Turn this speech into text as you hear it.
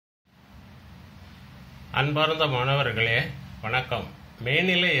அன்பார்ந்த மாணவர்களே வணக்கம்.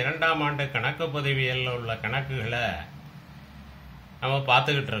 மேல்நிலை 2ஆம் ஆண்டு கணக்கு பதிவியலில் உள்ள கணக்குகளை நம்ம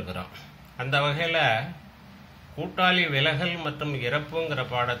பார்த்துக்கிட்டு இருக்கிறோம். அந்த வகையில் கூட்டாளி விலகல் மற்றும் இறப்புங்கிற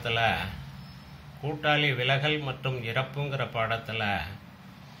பாடத்தில்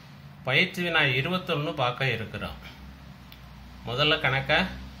பயிற்சி வினா 21 பார்க்க இருக்கிறோம். முதல்ல கணக்கை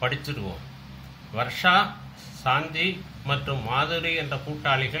படிச்சுடுவோம். வர்ஷா, சாந்தி மற்றும் மாதுரி என்ற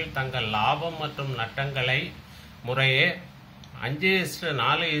கூட்டாளிகள் தங்கள் லாபம் மற்றும் நட்டங்களை முறையே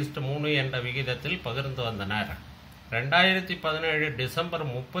 5:4:3 என்ற விகிதத்தில் பகிர்ந்து வந்தனர். 2017 டிசம்பர்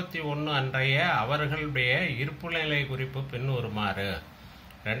 31 அன்றைய அவர்களுடைய இருப்புநிலை குறிப்பு பின்வருமாறு.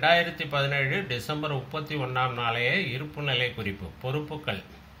 2017 டிசம்பர் 31 நாளைய இருப்புநிலை குறிப்பு. பொறுப்புகள்: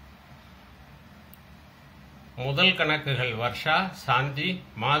 முதல் கணக்குகள் வர்ஷா, சாந்தி,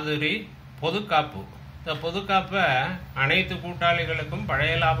 மாதுரி. பொதுக்காப்பு. இந்த பொதுக்காப்பை அனைத்து கூட்டாளிகளுக்கும்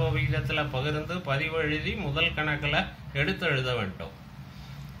பழைய லாப விகிதத்தில் பகிர்ந்து பதிவு எழுதி முதல் கணக்கில் எடுத்து எழுத வேண்டும்.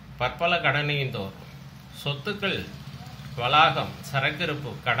 பற்பல கடனீந்தோர். சொத்துக்கள்: வளாகம்,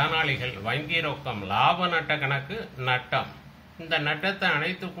 சரக்கிருப்பு, கடனாளிகள், வங்கி ரொக்கம், லாப நட்ட கணக்கு, நட்டம். இந்த நட்டத்தை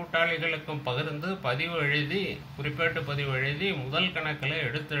அனைத்து கூட்டாளிகளுக்கும் பகிர்ந்து பதிவு எழுதி குறிப்பேட்டு பதிவு எழுதி முதல் கணக்கில்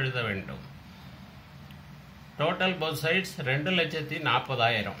எடுத்து எழுத வேண்டும். Total both sides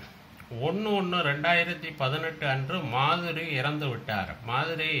 2,40,000. 1/1/2018 அன்று மாதுரி இறந்து விட்டார்.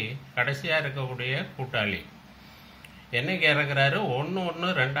 மாதுரி கடைசியா இருக்கக்கூடிய கூட்டாளி. என்னைக்கு இறங்குறாரு?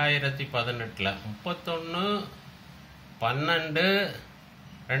 1/1/2018.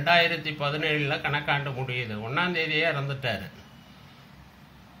 31/12/2017 கணக்காண்டு முடியுது. 1ஆம் தேதியே இறந்துட்டாரு.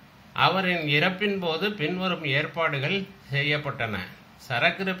 அவரின் இறப்பின் போது பின்வரும் ஏற்பாடுகள் செய்யப்பட்டன.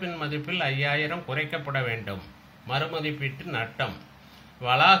 சரக்கிருப்பின் மதிப்பில் 5,000 குறைக்கப்பட வேண்டும். மறுமதிப்பீட்டு நட்டம்.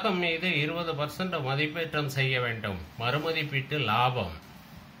 வளாகம் மீது 20% மதிப்பேற்றம் செய்ய வேண்டும். மறுமதிப்பீட்டு லாபம்.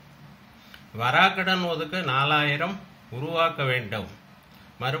 வராக்கடன் ஒதுக்க 4,000 உருவாக்க வேண்டும்.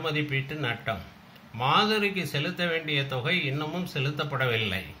 மறுமதிப்பீட்டு நட்டம். மாதுரிக்கு செலுத்த வேண்டிய தொகை இன்னமும்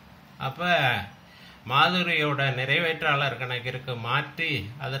செலுத்தப்படவில்லை. அப்ப மாதுரியோட நிறைவேற்றாளர் கணக்கிற்கு மாற்றி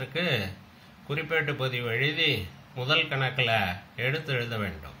அதற்கு குறிப்பேட்டு பதிவு எழுதி முதல் கணக்கில் எடுத்து எழுத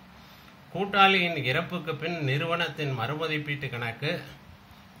வேண்டும். கூட்டாளியின் இறப்புக்கு பின் நிறுவனத்தின் மறுமதிப்பீட்டு கணக்கு,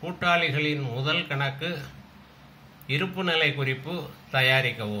 கூட்டாளிகளின் முதல் கணக்கு, இருப்புநிலை குறிப்பு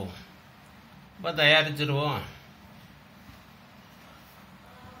தயாரிக்கவும். இப்போ தயாரிச்சிருவோம்.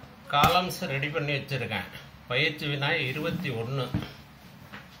 காலம்ஸ் ரெடி பண்ணி வச்சிருக்கேன். பயிற்சி வினா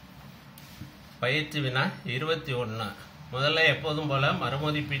 21. முதல்ல எப்போதும் போல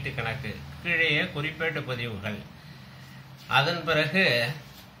மறுமதிப்பீட்டு கணக்கு, கீழே குறிப்பேட்டு பதிவுகள், அதன் பிறகு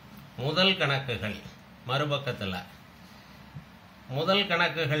முதல் கணக்குகள். மறுபக்கத்தில் முதல்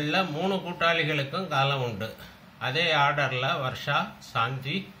கணக்குகளில் 3 கூட்டாளிகளுக்கும் காலம் உண்டு. அதே ஆர்டரில் வர்ஷா,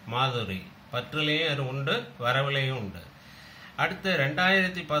 சாந்தி, மாதுரி. பற்றுலையும் உண்டு, வரவிலையும் உண்டு. அடுத்து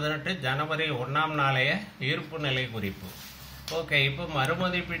 2018 ஜனவரி 1ஆம் நாளைய இருப்பு நிலை குறிப்பு. ஓகே, இப்போ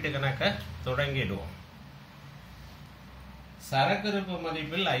மறுமதிப்பீட்டு கணக்கை தொடங்கிடுவோம். சரக்கிருப்பு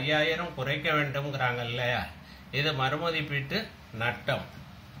மதிப்பில் 5,000 குறைக்க வேண்டும்ங்கிறாங்க இல்லையா? இது மறுமதிப்பீட்டு நட்டம்.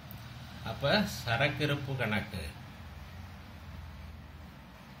 அப்ப சரக்கிருப்பு கணக்கு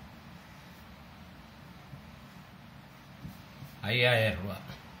 ₹5,000.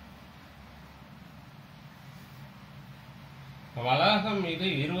 வளாகம் மீது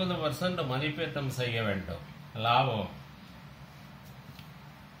 20% மதிப்பேற்றம் செய்ய வேண்டும். லாபம்.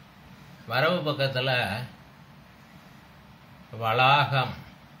 வரவு பக்கத்தில் வளாகம்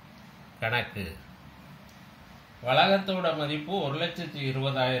கணக்கு. வளாகத்தோட மதிப்பு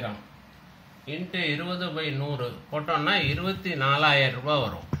 1,20,000 × 20/100 போட்டோம்னா 24,000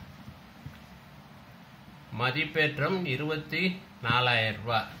 வரும். மதிப்பேற்றம்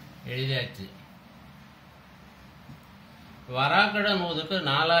 24,000 எழுதியாச்சு. வராக்கடன் ஒதுக்கு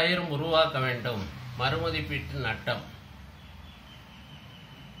 4,000 உருவாக்க வேண்டும். மறுமதிப்பீட்டு நட்டம்.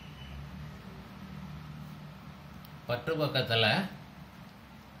 பற்று பக்கத்தில்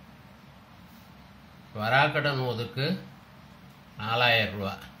வராக்கடன் ஒதுக்கு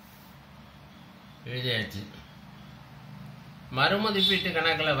 4,000 எழுதியாச்சு. மறுமதிப்பீட்டு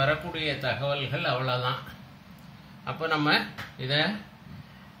கணக்கில் வரக்கூடிய தகவல்கள் அவ்வளோதான். அப்போ நம்ம இதை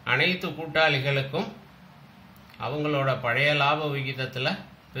அனைத்து கூட்டாளிகளுக்கும் அவங்களோட பழைய லாப விகிதத்தில்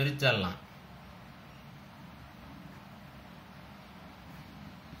பிரிச்சிடலாம்.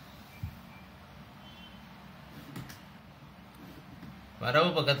 வரவு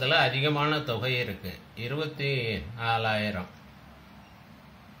பக்கத்தில் அதிகமான தொகை இருக்கு, 24,000.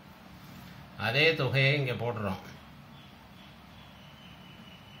 அதே தொகையை இங்கே போடுறோம்.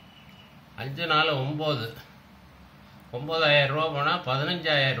 5 4 9 9,000 ரூபா போனால்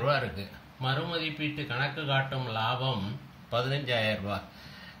 15,000 ரூபா இருக்குது. மறுமதிப்பீட்டு கணக்கு காட்டும் லாபம் 15,000 ரூபாய்.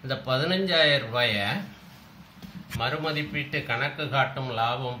 இந்த 15,000 ரூபாயை மறுமதிப்பீட்டு கணக்கு காட்டும்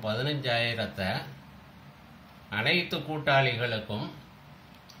லாபம் 15,000 அனைத்து கூட்டாளிகளுக்கும்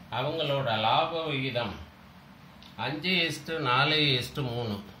அவங்களோட லாப விகிதம்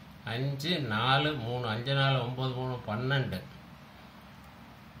 5:4:3 5:4:3 5:4:9 12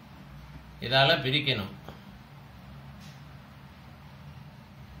 இதால பிரிக்கணும்.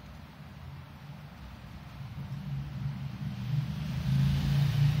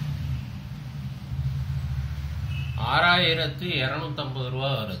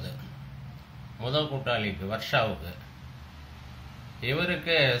 $6,250 வருது முதல் கூட்டாளிக்கு வர்ஷாவுக்கு.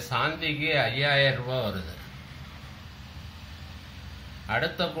 இவருக்கு சாந்திக்கு 5,000 ரூபாய் வருது.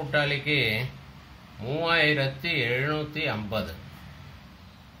 அடுத்த கூட்டாளிக்கு 3,750.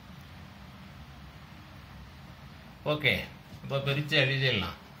 ஓகே, இப்போ பிரித்து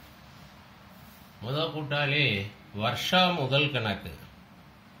எழுதிடலாம். முதல் கூட்டாளி வர்ஷா முதல் கணக்கு.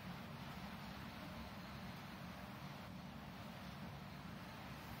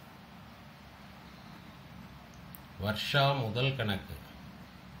 வர்ஷா முதல் கணக்கு,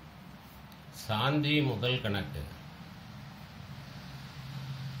 சாந்தி முதல் கணக்கு,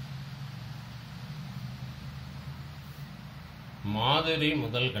 மாதுரி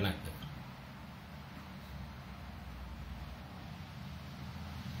முதல் கணக்கு,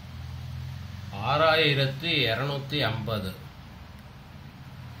 $6,250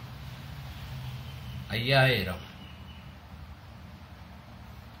 5,000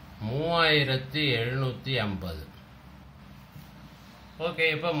 3,750. ஓகே,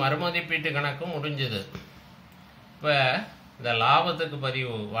 இப்போ மறுமதிப்பீட்டு கணக்கு முடிஞ்சது. இப்போ இந்த லாபத்துக்கு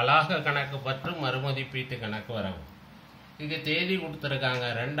பதிவு வளாக கணக்கு பற்று மறுமதிப்பீட்டு கணக்கு வரவும். இதுக்கு தேதி கொடுத்துருக்காங்க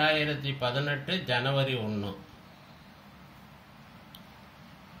 2018 ஜனவரி 1.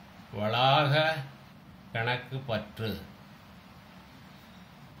 வளாக கணக்கு பற்று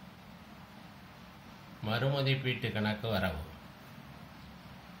மறுமதிப்பீட்டு கணக்கு வரவும்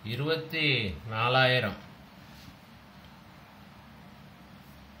 24,000.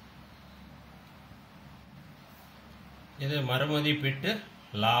 இது மறுமதிப்பீட்டு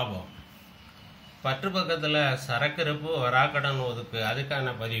லாபம். பற்று பக்கத்தில் சரக்கிருப்பு வராக்கடன் ஒதுக்கு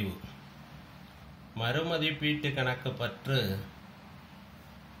அதுக்கான பதிவு. மறுமதிப்பீட்டு கணக்கு பற்று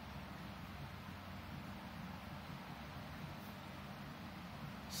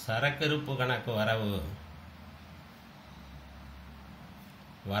சரக்கிருப்பு கணக்கு வரவு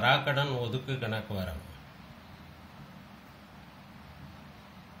வராக்கடன் ஒதுக்கு கணக்கு வரவு.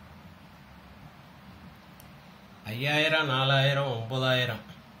 $5,000 4,000 9,000.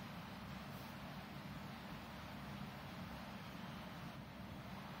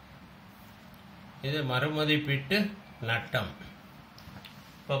 இது மறுமதிப்பீட்டு நட்டம்.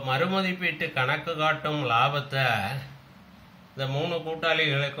 இப்போ மறுமதிப்பீட்டு கணக்கு காட்டும் லாபத்தை இந்த 3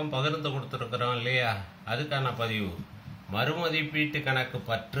 கூட்டாளிகளுக்கும் பகிர்ந்து கொடுத்துருக்குறோம் இல்லையா, அதுக்கான பதிவு. மறுமதிப்பீட்டு கணக்கு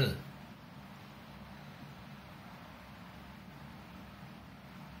பற்று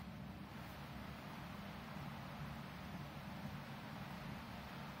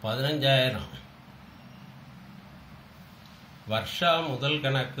 $15,000. வர்ஷா முதல்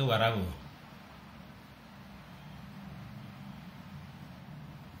கணக்கு வரவு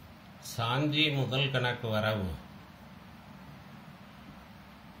சாந்தி முதல் கணக்கு வரவு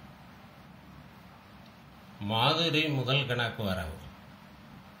மாதுரி முதல் கணக்கு வரவு.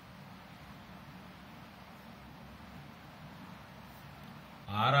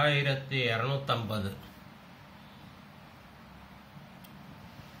 $6,250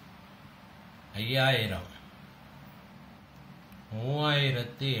 5,000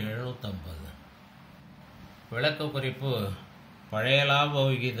 3,750. விளக்க குறிப்பு பழைய லாப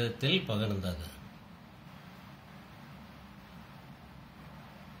விகிதத்தில் பகிர்ந்தது.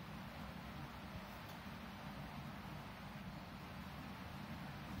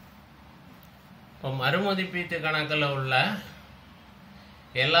 இப்போ மறுமதிப்பீட்டு கணக்கில் உள்ள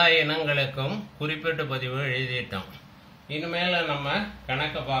எல்லா இனங்களுக்கும் குறிப்பிட்ட பதிவு எழுதிட்டோம். இனிமேல் நம்ம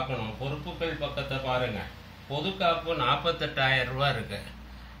கணக்கை பார்க்கணும். பொறுப்புகள் பக்கத்தை பாருங்க. பொதுக்காப்பு 48,000 ரூபாய் இருக்கு.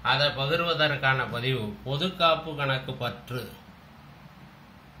 அதை பகிர்வதற்கான பதிவு பொதுக்காப்பு கணக்கு பற்று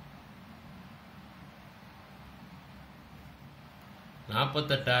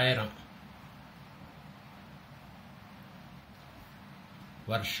 $48,000.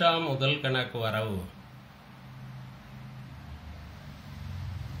 வர்ஷா முதல் கணக்கு வரவு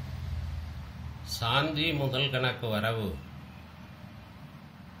சாந்தி முதல் கணக்கு வரவு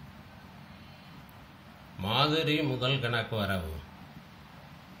மாதுரி முதல் கணக்கு வரவு.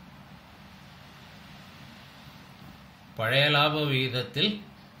 பழைய லாப விகிதத்தில்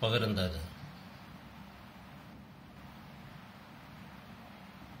பகிர்ந்தது.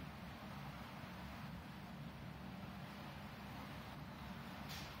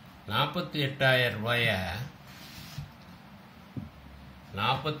 48,000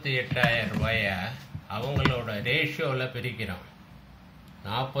 ரூபாய அவங்களோட ரேஷியோவில் பிரிக்கிறோம்.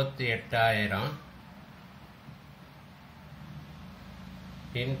 48,000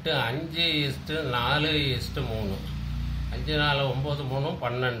 இன்ட்டு 5:4:3. 5 4 9 3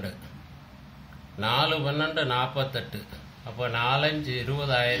 12. 4 12 48. அப்போ 4 5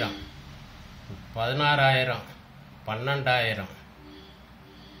 20,000, 16,000, 12,000,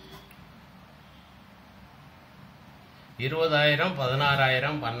 20,000,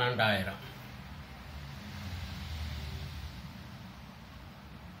 16,000, 12,000,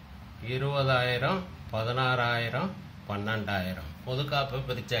 20,000, 16,000, 12,000 பொதுக்காப்பு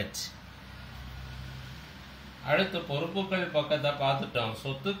பிரிச்சாச்சு. அடுத்து பொறுப்புகள் பக்கத்தை பார்த்துட்டோம்.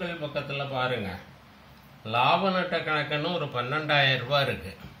 சொத்துக்கள் பக்கத்தில் பாருங்க, லாப நட்ட கணக்குன்னு ஒரு 12,000 ரூபாய்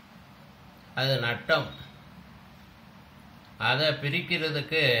இருக்கு. அது நட்டம். அதை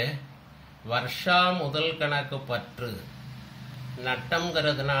பிரிக்கிறதுக்கு வருஷா முதல் கணக்கு பற்று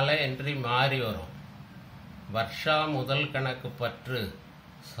நட்டம்ங்கிறதுனால என்ட்ரி மாறி வரும். வருஷா முதல் கணக்கு பற்று,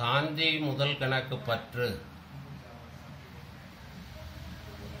 சாந்தி முதல் கணக்கு பற்று,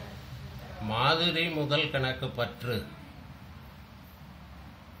 மாதுரி முதல் கணக்கு பற்று,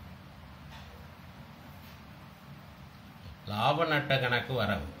 லாப நட்ட கணக்கு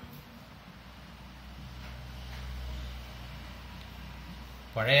வரவு.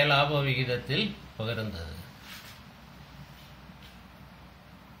 பழைய லாப விகிதத்தில் பகிர்ந்தது.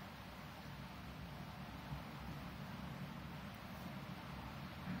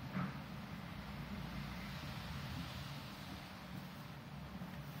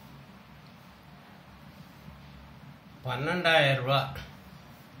 $12,000.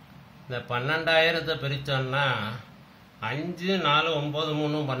 இந்த 12,000 பிரிச்சோம்னா 5 4 9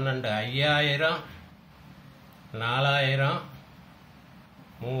 3 12, 5,000, 4,000,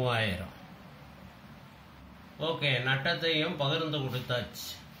 3,000. ஓகே, நட்டத்தையும் பகிர்ந்து கொடுத்தாச்சு.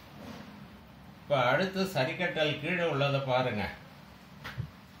 இப்போ அடுத்து சரிக்கட்டல் கீழே உள்ளதை பாருங்க.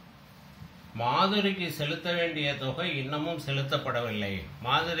 மாதுரிக்கு செலுத்த வேண்டிய தொகை இன்னமும் செலுத்தப்படவில்லை.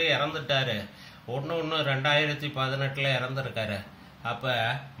 மாதுரி இறந்துட்டாரு. 1/1/2018 இறந்துருக்காரு. அப்ப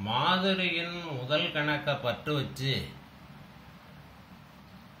மாதுரியின் முதல் கணக்கை பற்று வச்சு,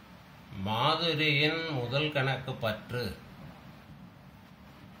 மாதுரியின் முதல் கணக்கு பற்று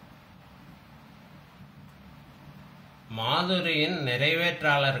மாதுரியின்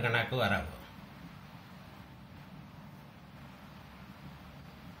நிறைவேற்றாளர் கணக்கு வரவு.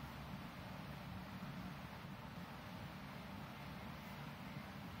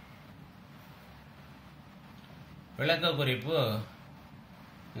 விளக்க குறிப்பு,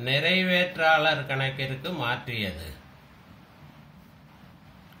 நிறைவேற்றாளர் கணக்கிற்கு மாற்றியது.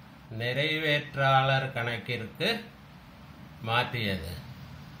 நிறைவேற்றாளர் கணக்கிற்கு மாற்றியது.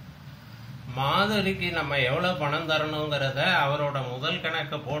 மாதுரிக்கு நம்ம எவ்வளவு பணம் தரணுங்கிறத அவரோட முதல்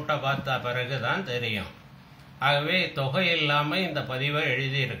கணக்கு போட்ட பார்த்த பிறகுதான் தெரியும். ஆகவே தொகை இல்லாம இந்த பதிவை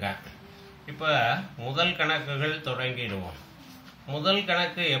எழுதியிருக்கேன். இப்ப முதல் கணக்குகள் தொடங்கிடுவோம். முதல்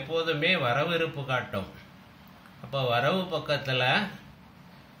கணக்கு எப்போதுமே வரவு இருப்பு காட்டும். அப்போ வரவு பக்கத்தில்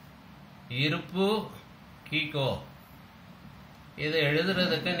இருப்பு கீகோ இது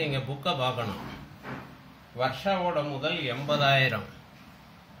எழுதுறதுக்கு நீங்கள் புக்கை பார்க்கணும். வர்ஷாவோட முதல் 80,000,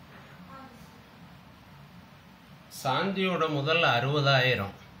 சாந்தியோட முதல்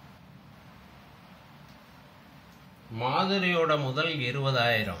 60,000, மாதுரியோட முதல்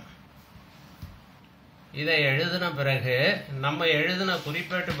 20,000. இதை எழுதின பிறகு நம்ம எழுதின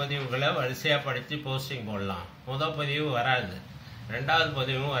குறிப்பேட்டு பதிவுகளை வரிசையா படித்து போஸ்டிங் போடலாம். முதல் பதிவு வராது, 2வது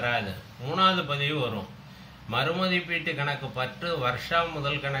பதிவும் வராது, 3வது பதிவு வரும். மறுமதிப்பீட்டு கணக்கு பற்று, வர்ஷா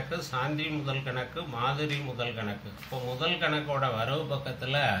முதல் கணக்கு, சாந்தி முதல் கணக்கு, மாதுரி முதல் கணக்கு. இப்போ முதல் கணக்கோட வரவு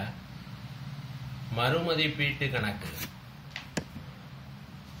பக்கத்துல மறுமதிப்பீட்டு கணக்கு.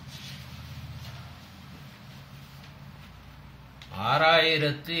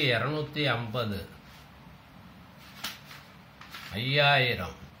 $6,250,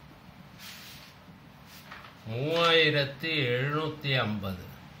 5,000, 3,750,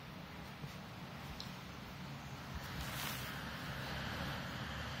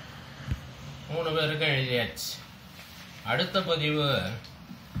 3 பேருக்கும் எழுதியாச்சு. அடுத்த பதிவு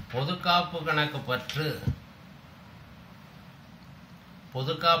பொதுக்காப்பு கணக்கு பற்று.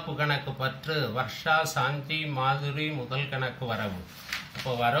 பொதுக்காப்பு கணக்கு பற்று, வர்ஷா, சாந்தி, மாதுரி முதல் கணக்கு வரவு.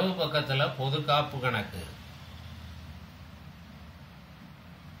 இப்போ வரவு பக்கத்துல பொதுக்காப்பு கணக்கு.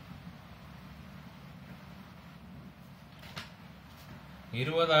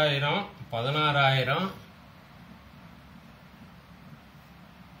 $20,000, 16,000,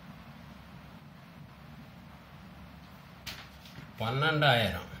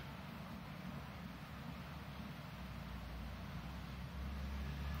 12,000.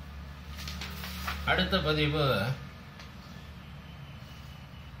 அடுத்த பதிவு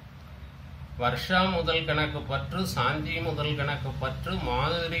வர்ஷா முதல் கணக்கு பற்று, சாந்தி முதல் கணக்கு பற்று,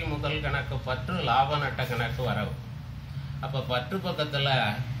 மாதுரி முதல் கணக்கு பற்று, லாப நட்ட கணக்கு வரவு. அப்ப பற்று பக்கத்துல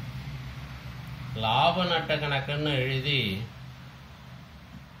லாப நட்ட கணக்குன்னு எழுதி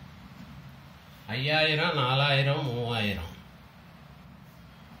 5000, 4000, 3000.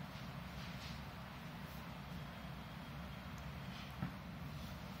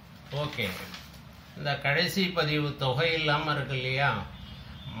 ஓகே, இந்த கடைசி பதிவு தொகை இல்லாம இருக்கு இல்லையா?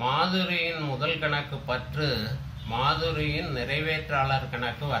 மாதுரியின் முதல் கணக்கு பற்று, மாதுரியின் நிறைவேற்றாளர்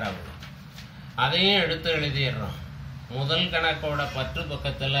கணக்கு வரவு. அதையும் எடுத்து எழுதிடுறோம். முதல் கணக்கோட பற்று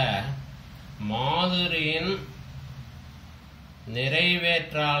பக்கத்துல மாதுரியின்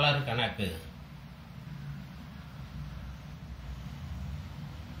நிறைவேற்றாளர் கணக்கு,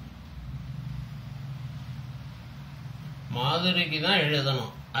 மாதுரிக்கு தான்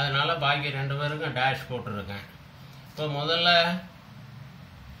எழுதணும். அதனால பாக்கி 2 பேருக்கும் டேஷ் போட்டிருக்கேன். இப்போ முதல்ல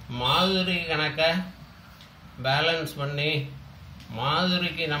மாதுரி கணக்கை பேலன்ஸ் பண்ணி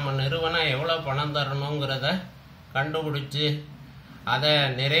மாதுரிக்கு நம்ம நிறுவனம் எவ்வளோ பணம் தரணுங்கிறத கண்டுபிடிச்சி அதை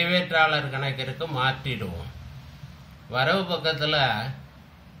நிறைவேற்றாளர் கணக்கிற்கு மாற்றிடுவோம். வரவு பக்கத்தில்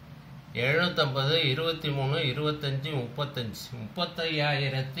 750, 23, 25, 35,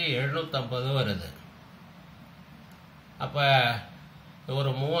 35,750 வருது. அப்போ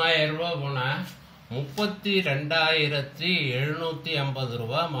ஒரு 3000 ரூபா போனால் 32,750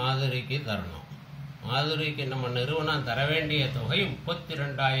 ரூபா மாதுரிக்கு தரணும். மாதுரிக்கு நம்ம நிறுவனம் தர வேண்டிய தொகை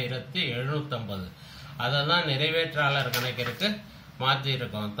 32,750. அதை தான் நிறைவேற்றாளர் கணக்கிற்கு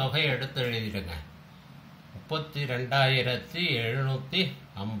மாற்றிருக்கோம். தொகை எடுத்து எழுதிடுங்க.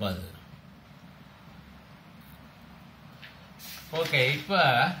 32,750. ஓகே, இப்போ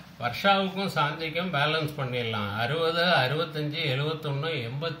வர்ஷாவுக்கும் சாந்திக்கும் பேலன்ஸ் பண்ணிடலாம். 60, 65, 71,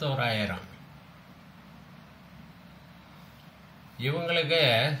 81,000. இவங்களுக்கு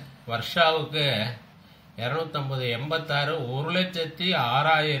வர்ஷாவுக்கு 250, 86,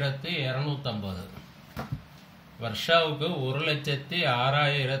 1,06,250. வர்ஷாவுக்கு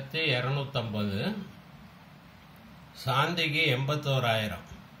 1,06,250. சாந்திக்கு 81,000.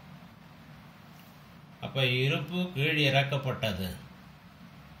 அப்ப இருப்பு கீழ் இறக்கப்பட்டது.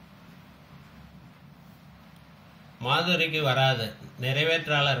 மாதுரிக்கு வராது,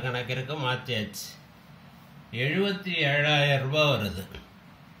 நிறைவேற்றாளர் கணக்கிற்கு மாற்றியாச்சு. 77,000 ரூபாய் வருது.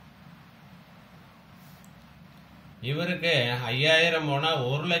 இவருக்கு 5000 போனா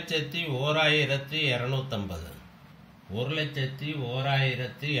 1,01,250.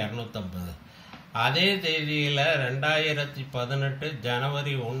 1,01,250. அதே தேதியில 2018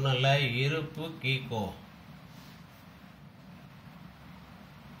 ஜனவரி 1ல இருப்பு கீகோ.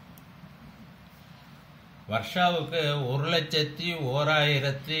 வர்ஷாவுக்கு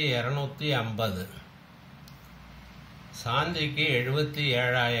 1,01,250. சாந்திக்கு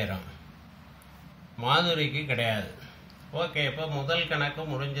 77,000. மாதுரிக்கு கிடையாது. ஓகே, இப்போ முதல் கணக்கு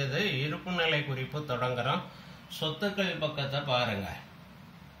முடிஞ்சது. இருப்பு நிலை குறிப்பு தொடங்குறோம். சொத்துக்கள் பக்கத்தை பாருங்க.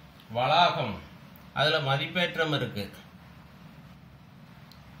 வளாகம், அதுல மதிப்பேற்றம் இருக்கு.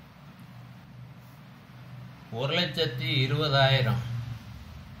 1,20,000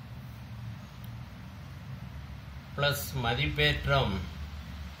 பிளஸ் மதிப்பேற்றம்.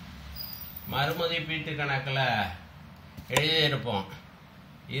 மறுமதிப்பீட்டு கணக்கில் எழுதியிருப்போம்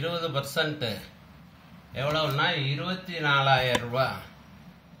 20% எவ்வளவுன்னா 24,000 ரூபாய்.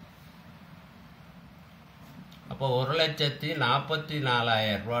 அப்போ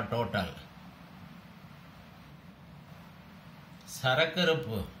 1,44,000 ரூபாய் டோட்டல்.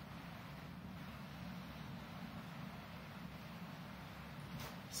 சரக்கிருப்பு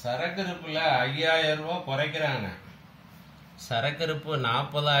சரக்கிருப்புல 5,000 ரூபாய் குறைக்கிறாங்க. சரக்கிருப்பு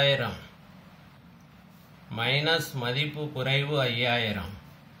 40,000 மைனஸ் மதிப்பு குறைவு 5,000.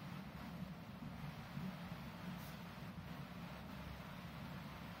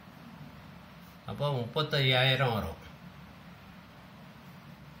 அப்போ 35,000 வரும்.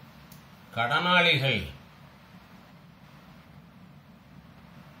 கடனாளிகள்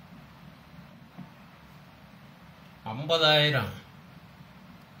 $50,000.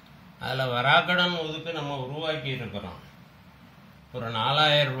 அதில் வராக்கடன் ஒதுக்கு நம்ம உருவாக்கி இருக்கிறோம். ஒரு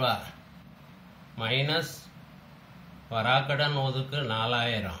 4,000 ரூபாய் மைனஸ் வராக்கடன் ஒதுக்கு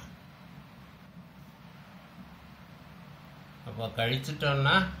 4,000. அப்போ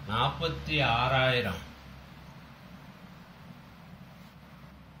கழிச்சிட்டோம்னா 46,000.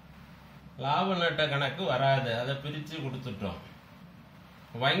 லாப நட்ட கணக்கு வராது, அதை பிரித்து கொடுத்துட்டோம்.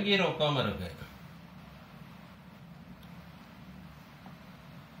 வங்கி ரொக்கம் இருக்கு.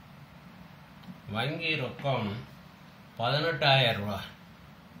 வங்கி ரொக்கம் 18,000 ரூபாய்.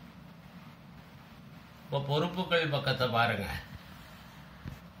 இப்போ பொறுப்புகள் பக்கத்தை பாருங்க.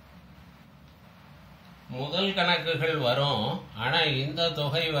 முதல் கணக்குகள் வரும், ஆனா இந்த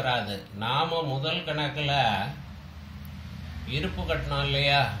தொகை வராது. நாம முதல் கணக்குல இருப்பு கட்டணும்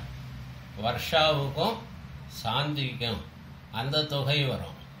இல்லையா, வர்ஷாவுக்கும் சாந்திக்கும் அந்த தொகை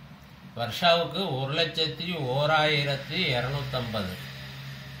வரும். வர்ஷாவுக்கு 1,01,250,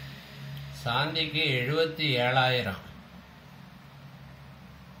 சாந்திக்கு 77,000.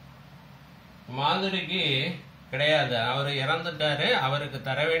 மாதுரிக்கு கிடையாது, அவர் இறந்துட்டாரு. அவருக்கு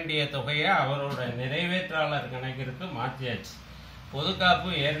தர வேண்டிய தொகையை அவரோட நிறைவேற்றாளர் கணக்கிற்கு மாற்றியாச்சு. பொதுக்காப்பு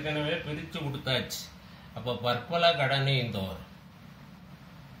ஏற்கனவே பிரித்து கொடுத்தாச்சு. அப்போ பற்பல கடனீந்தோர்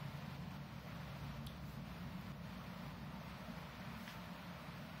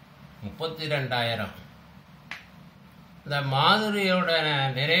 32,000. இந்த மாதுரியோட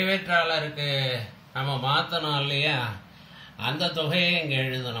நிறைவேற்றாளருக்கு நம்ம மாற்றணும் இல்லையா, அந்த தொகையை இங்க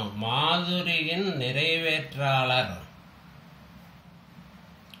எழுதணும். மாதுரியின் நிறைவேற்றாளர்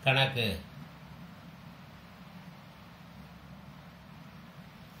கணக்கு,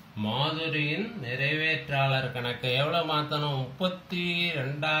 மாதுரியின் நிறைவேற்றாளர் கணக்கு எவ்வளவு மாற்றணும்?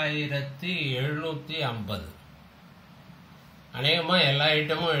 32,750. அநேகமாக எல்லா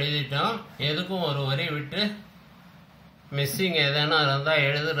ஐட்டமும் எழுதிட்டோம். எதுக்கும் ஒரு வரி விட்டு மிஸ்ஸிங் எதனா இருந்தால்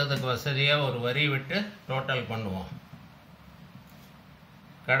எழுதுறதுக்கு வசதியாக ஒரு வரி விட்டு டோட்டல் பண்ணுவோம்.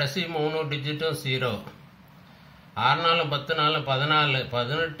 கடைசி 3 டிஜிட்டும் 0. 6 4 10 4 14,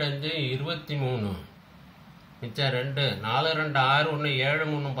 18 23, மிச்சம் 2, 4 2 6 1 7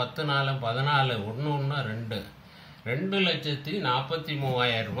 3 10 4 14, 1 1 2,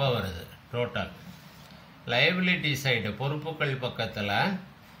 2,43,000 ரூபாய் வருது டோட்டல். லைபிலிட்டி சைடு பொறுப்புகள் பக்கத்தில்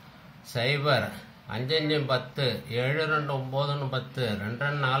 0 5 5 10 7 2 9 10 2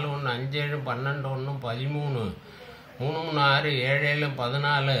 4 1 5 7 12 1 13 3 3 6 7 7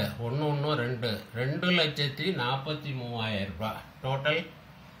 14 1 1 2, 2,43,000 ரூபாய் டோட்டல்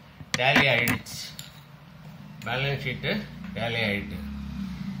டேலி ஆயிடுச்சு. பேலன்ஸ் ஷீட்டு டேலி ஆயிட்டு.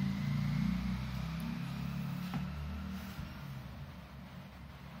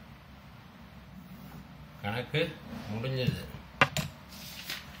 கணக்கு முடிஞ்சது.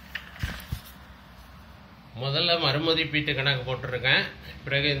 முதல்ல மறுமதிப்பீட்டு கணக்கு போட்டிருக்கேன்.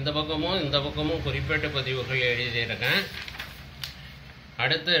 பிறகு இந்த பக்கமும் குறிப்பேட்டு பதிவுகள் எழுதியிருக்கேன்.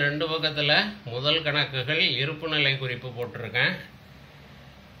 அடுத்து 2 பக்கத்தில் முதல் கணக்குகள் இருப்பு நிலை குறிப்பு போட்டிருக்கேன்.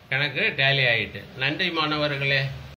 கணக்கு டேலி ஆயிட்டு. நன்றி மாணவர்களே.